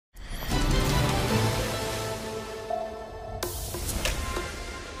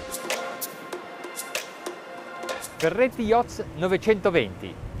Ferretti Yachts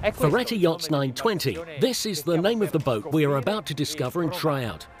 920. Ferretti Yachts 920. This is the name of the boat we are about to discover and try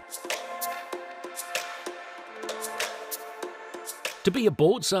out. To be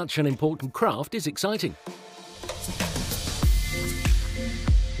aboard such an important craft is exciting.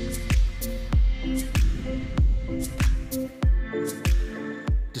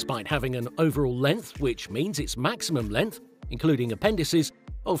 Despite having an overall length, which means its maximum length, including appendices,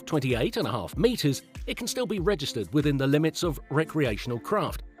 of 28.5 metres, it can still be registered within the limits of recreational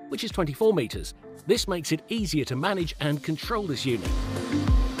craft, which is 24 metres. This makes it easier to manage and control this unit.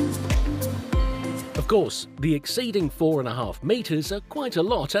 Of course, the exceeding 4.5 metres are quite a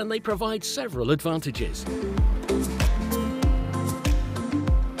lot, and they provide several advantages.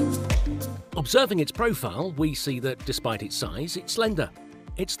 Observing its profile, we see that despite its size, it's slender.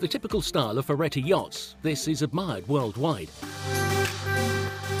 It's the typical style of Ferretti yachts. This is admired worldwide.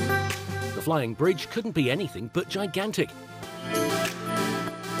 The flying bridge couldn't be anything but gigantic.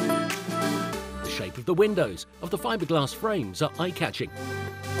 The shape of the windows of the fiberglass frames are eye-catching.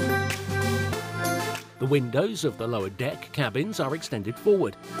 The windows of the lower deck cabins are extended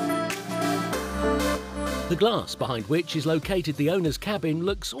forward. The glass behind which is located the owner's cabin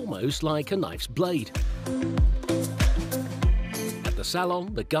looks almost like a knife's blade. At the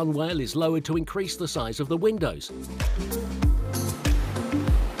salon, the gunwale is lowered to increase the size of the windows.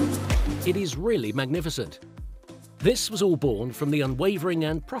 It is really magnificent. This was all born from the unwavering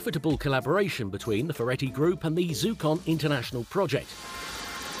and profitable collaboration between the Ferretti Group and the Zucon International project.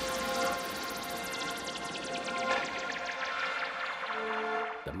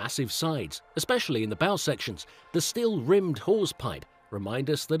 The massive sides, especially in the bow sections, the steel-rimmed hawse pipe,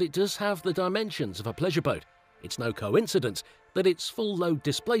 remind us that it does have the dimensions of a pleasure boat. It's no coincidence that its full load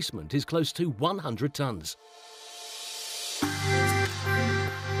displacement is close to 100 tons.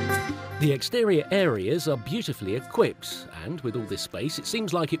 The exterior areas are beautifully equipped, and with all this space, it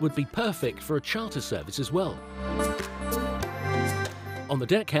seems like it would be perfect for a charter service as well. On the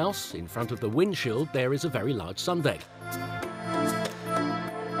deck house, in front of the windshield, there is a very large sun deck.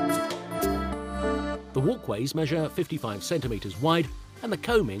 The walkways measure 55 centimetres wide, and the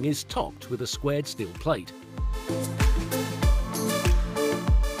coaming is topped with a squared steel plate.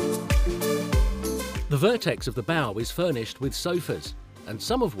 The vertex of the bow is furnished with sofas, and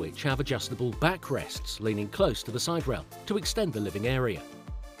some of which have adjustable backrests leaning close to the side rail to extend the living area.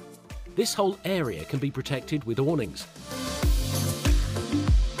 This whole area can be protected with awnings.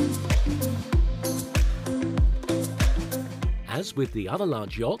 As with the other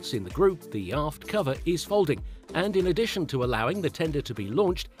large yachts in the group, the aft cover is folding, and in addition to allowing the tender to be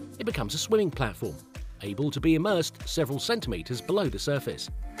launched, it becomes a swimming platform, able to be immersed several centimetres below the surface.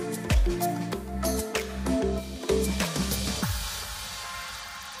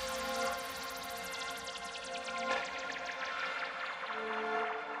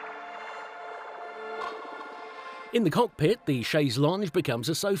 In the cockpit, the chaise lounge becomes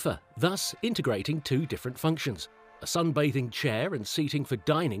a sofa, thus integrating two different functions: a sunbathing chair and seating for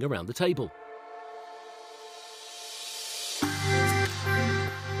dining around the table.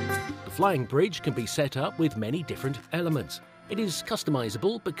 The flying bridge can be set up with many different elements. It is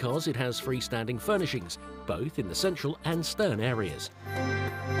customizable because it has freestanding furnishings, both in the central and stern areas.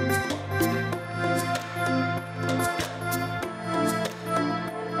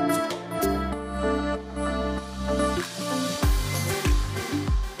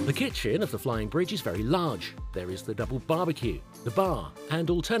 The kitchen of the flying bridge is very large. There is the double barbecue, the bar, and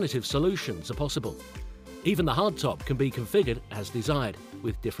alternative solutions are possible. Even the hardtop can be configured as desired,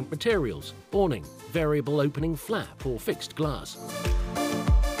 with different materials, awning, variable opening flap or fixed glass.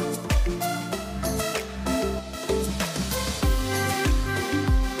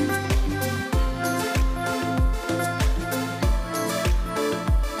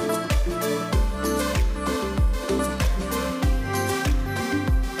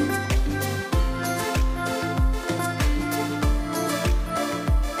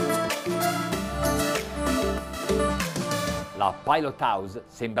 La Pilot House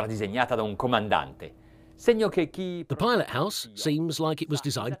sembra disegnata da un comandante. Segno che chi... The pilot house seems like it was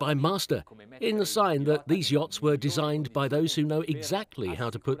designed by a master, in the sign that these yachts were designed by those who know exactly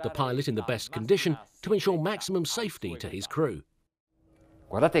how to put the pilot in the best condition to ensure maximum safety to his crew.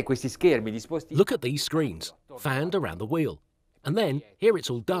 Guardate questi schermi disposti... Look at these screens, fanned around the wheel. And then, here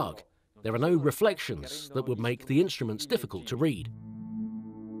it's all dark. There are no reflections that would make the instruments difficult to read.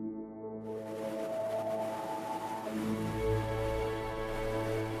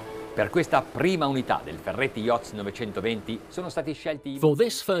 Per questa prima unità del Ferretti Yachts 920 sono stati scelti... For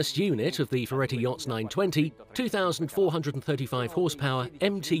this first unit of the Ferretti Yachts 920, 2,435 horsepower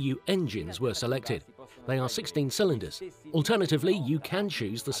MTU engines were selected. They are 16 cylinders. Alternatively, you can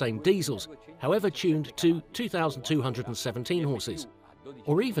choose the same diesels, however tuned to 2,217 horses,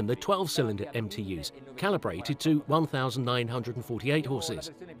 or even the 12-cylinder MTUs, calibrated to 1,948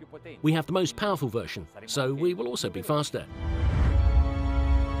 horses. We have the most powerful version, so we will also be faster.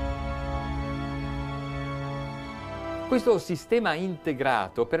 Questo sistema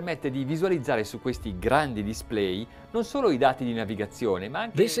integrato permette di visualizzare su questi grandi display non solo i dati di navigazione, ma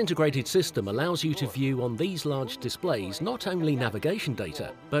anche... This integrated system allows you to view on these large displays not only navigation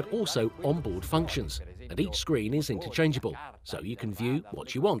data, but also onboard functions. And each screen is interchangeable, so you can view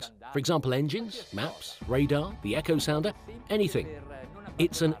what you want. For example, engines, maps, radar, the echo sounder, anything.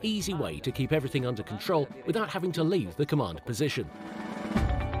 It's an easy way to keep everything under control without having to leave the command position.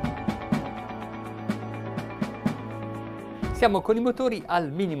 Siamo con I motori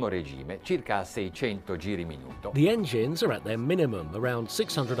al minimo regime, circa 600 giri minuto. The engines are at their minimum, around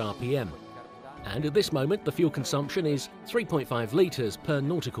 600 RPM. And at this moment, the fuel consumption is 3.5 litres per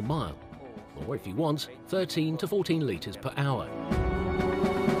nautical mile. Or if you want, 13 to 14 litres per hour.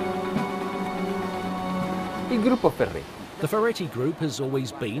 Il gruppo Ferretti. The Ferretti Group has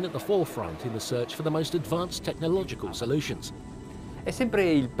always been at the forefront in the search for the most advanced technological solutions. È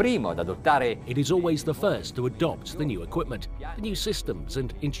sempre il primo ad adottare. It is always the first to adopt the new equipment, the new systems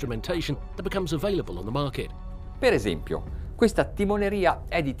and instrumentation that becomes available on the market. Per esempio, questa timoneria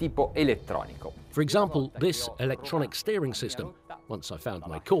è di tipo elettronico. For example, this electronic steering system. Once I've found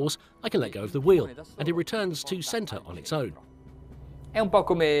my course, I can let go of the wheel, and it returns to center on its own. È un po'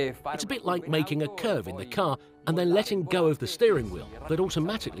 come fare... It's a bit like making a curve in the car and then letting go of the steering wheel that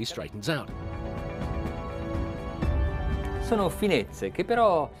automatically straightens out. Sono finezze che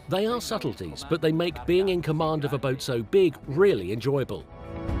però... They are subtleties, but they make being in command of a boat so big really enjoyable.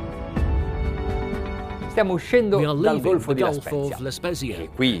 Stiamo uscendo We are dal leaving Golfo the di La Gulf of Spezia La Spezia. e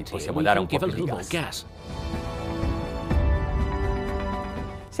qui Here possiamo we dare can un po' give a più di little more gas. gas.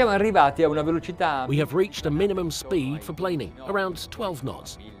 Siamo arrivati a una velocità... We have reached a minimum speed for planing, around 12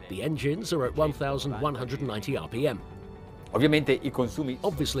 knots. The engines are at 1,190 RPM. Ovviamente I consumi...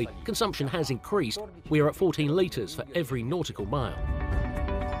 Obviously, consumption has increased. We are at 14 litres for every nautical mile.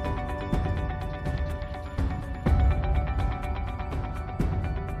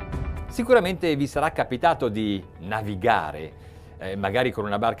 Sicuramente vi sarà capitato di navigare, magari con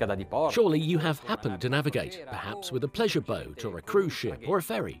una barca da diporto. Surely you have happened to navigate, perhaps with a pleasure boat or a cruise ship or a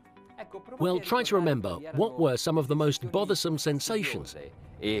ferry. Well, try to remember what were some of the most bothersome sensations,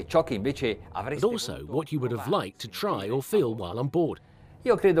 E ciò che invece avreste but also what you would have liked to try or feel while on board.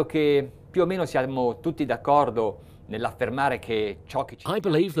 Io credo che più o meno siamo tutti d'accordo nell'affermare che ciò che ci... I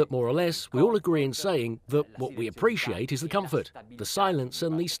believe that more or less we all agree in saying that what we appreciate is the comfort, the silence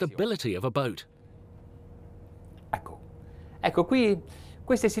and the stability of a boat. Ecco qui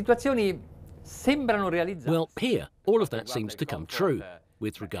queste situazioni sembrano realizzate. Well, here, all of that seems to come true.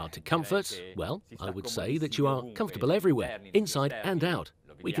 With regard to comfort, well, I would say that you are comfortable everywhere, inside and out.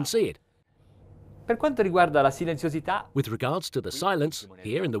 We can see it. Per quanto riguarda la silenziosità, With regards to the silence,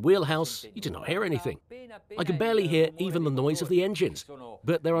 here in the wheelhouse, you do not hear anything. I can barely hear even the noise of the engines,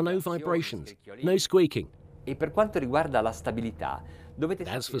 but there are no vibrations, no squeaking. e per quanto riguarda la stabilità, dovete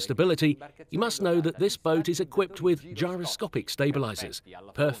As for stability, you must know that this boat is equipped with gyroscopic stabilizers,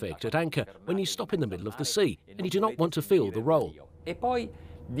 perfect at anchor when you stop in the middle of the sea and you do not want to feel the roll. E poi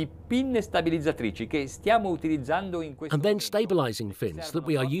di pinne stabilizzatrici che stiamo utilizzando in questo And then stabilizing fins that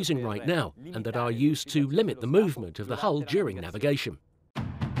we are using right now and that are used to limit the movement of the hull during navigation.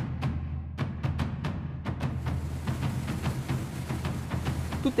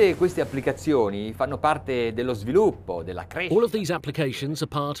 Tutte queste applicazioni fanno parte dello sviluppo, della crescita. All of these applications are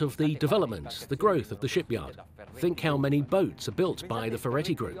part of the development, the growth of the shipyard. Think how many boats are built by the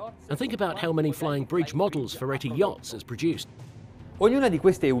Ferretti Group, and think about how many flying bridge models Ferretti Yachts has produced. Ognuna di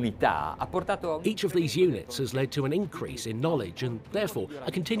queste unità ha portato Each of these units has led to an increase in knowledge and therefore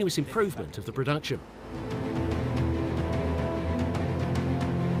a continuous improvement of the production.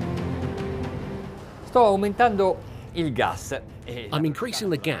 Sto aumentando il gas. I'm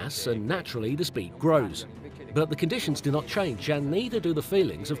increasing the gas and naturally the speed grows. But the conditions do not change and neither do the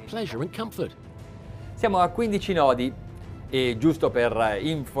feelings of pleasure and comfort. Siamo a 15 nodi e giusto per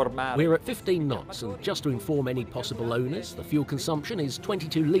informare. We're at 15 knots and just to inform any possible owners, the fuel consumption is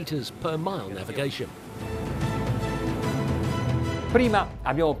 22 litres per mile navigation. Prima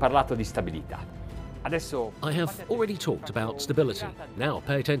abbiamo parlato di stabilità. Adesso I have already talked about stability. Now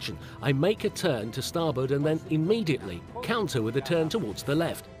pay attention. I make a turn to starboard and then immediately counter with a turn towards the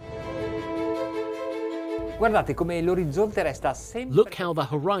left. guardate come l'orizzonte resta sempre. Look how the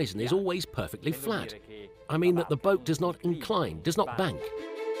horizon is always perfectly flat. I mean that the boat does not incline, does not bank.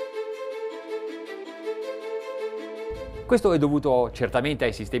 Questo è dovuto certamente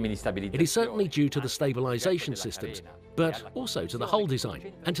ai sistemi di stabilizzazione. It is certainly due to the stabilization systems, but also to the hull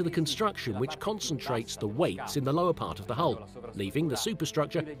design and to the construction which concentrates the weights in the lower part of the hull, leaving the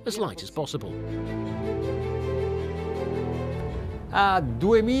superstructure as light as possible. A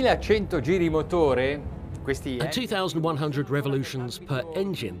 2100 giri motore, questi At 2,100 revolutions per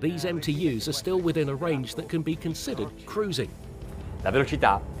engine, these MTUs are still within a range that can be considered cruising. la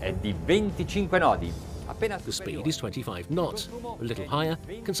velocità è di 25 nodi. Appena The speed is 25 knots. A little higher,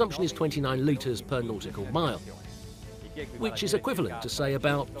 consumption is 29 litres per nautical mile, which is equivalent to, say,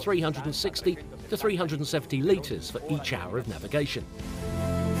 about 360 to 370 litres for each hour of navigation.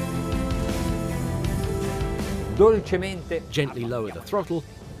 dolcemente Gently lower the throttle,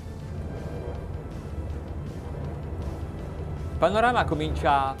 il panorama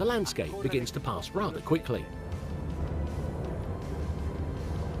comincia the landscape begins to pass rather quickly.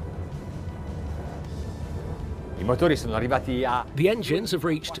 I motori sono arrivati a The engines have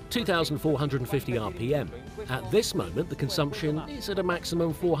reached 2,450 RPM. At this moment, the consumption is at a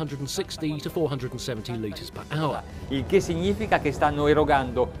maximum 460 to 470 litres per hour, il che significa che stanno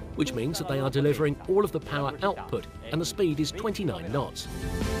erogando which means that they are delivering all of the power output, and the speed is 29 knots.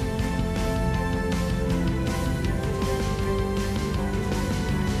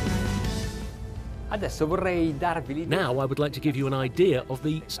 Adesso vorrei darvi l'idea. Now I would like to give you an idea of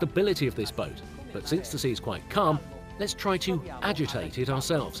the stability of this boat, but since the sea is quite calm, let's try to agitate it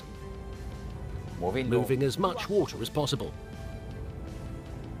ourselves, moving as much water as possible.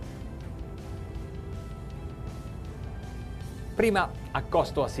 Prima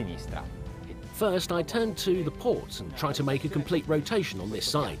accosto a sinistra. First, I turn to the port and try to make a complete rotation on this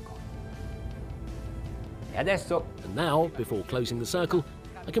side. E adesso And now, before closing the circle,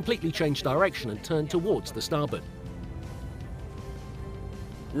 I completely change direction and turn towards the starboard.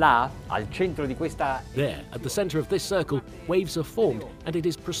 là, al centro di questa There, at the centre of this circle, waves are formed, and it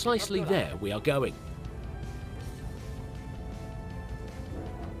is precisely there we are going.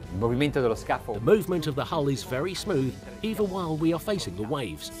 il movimento dello scafo The movement of the hull is very smooth, even while we are facing the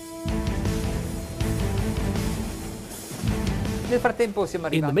waves. Nel frattempo siamo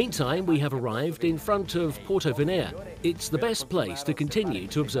In the arrivati meantime, we have arrived in front of Porto Venere. It's the best place to continue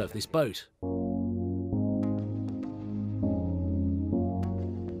to observe this boat.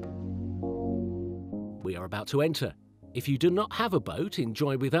 We are about to enter. If you do not have a boat,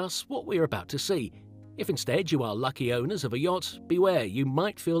 enjoy with us what we are about to see. If instead you are lucky owners of a yacht, beware, you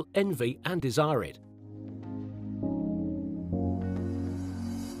might feel envy and desire it.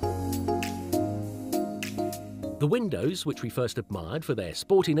 The windows, which we first admired for their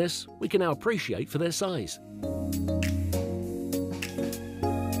sportiness, we can now appreciate for their size.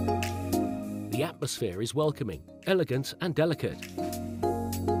 The atmosphere is welcoming, elegant and delicate.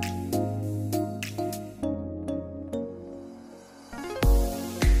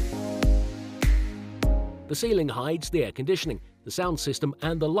 The ceiling hides the air conditioning, the sound system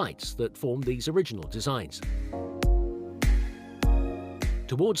and the lights that form these original designs.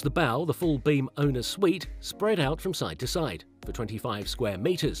 Towards the bow, the full beam owner's suite spread out from side to side for 25 square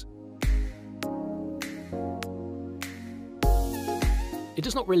meters. It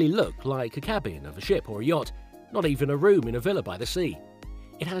does not really look like a cabin of a ship or a yacht, not even a room in a villa by the sea.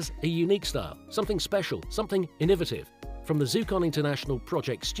 It has a unique style, something special, something innovative. From the Zucon International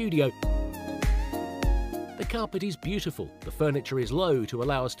Project Studio, the carpet is beautiful, the furniture is low to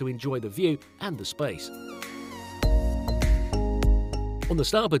allow us to enjoy the view and the space. On the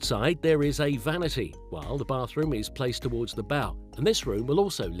starboard side, there is a vanity, while the bathroom is placed towards the bow, and this room will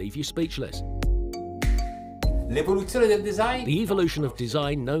also leave you speechless. l'evoluzione del design. The evolution of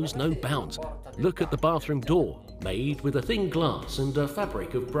design knows no bounds. Look at the bathroom door, made with a thin glass and a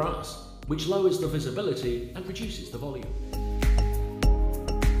fabric of brass, which lowers the visibility and reduces the volume.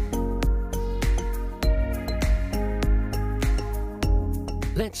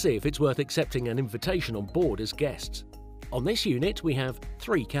 Let's see if it's worth accepting an invitation on board as guests. On this unit, we have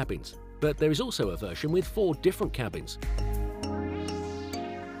 3 cabins, but there is also a version with 4 different cabins.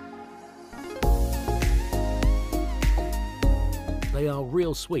 They are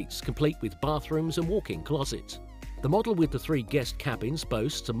real suites, complete with bathrooms and walk-in closets. The model with the 3 guest cabins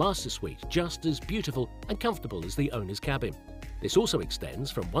boasts a master suite just as beautiful and comfortable as the owner's cabin. This also extends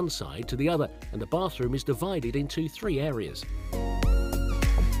from one side to the other, and the bathroom is divided into 3 areas.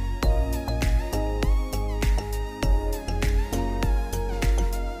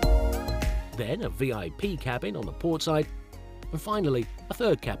 Then a VIP cabin on the port side, and finally a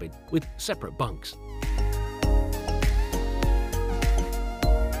 3rd cabin with separate bunks.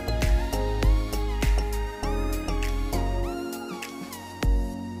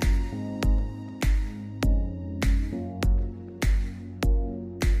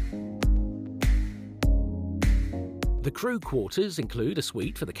 The crew quarters include a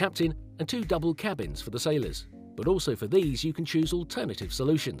suite for the captain and 2 double cabins for the sailors, but also for these you can choose alternative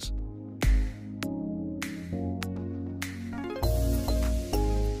solutions.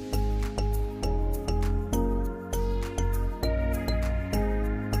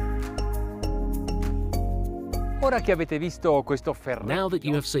 Ora che avete visto questo Ferretti Now that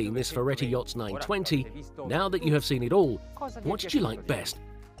you have seen this Ferretti Yachts 920, now that you have seen it all, what did you like best?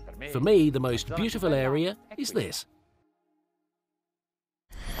 For me, the most beautiful area is this.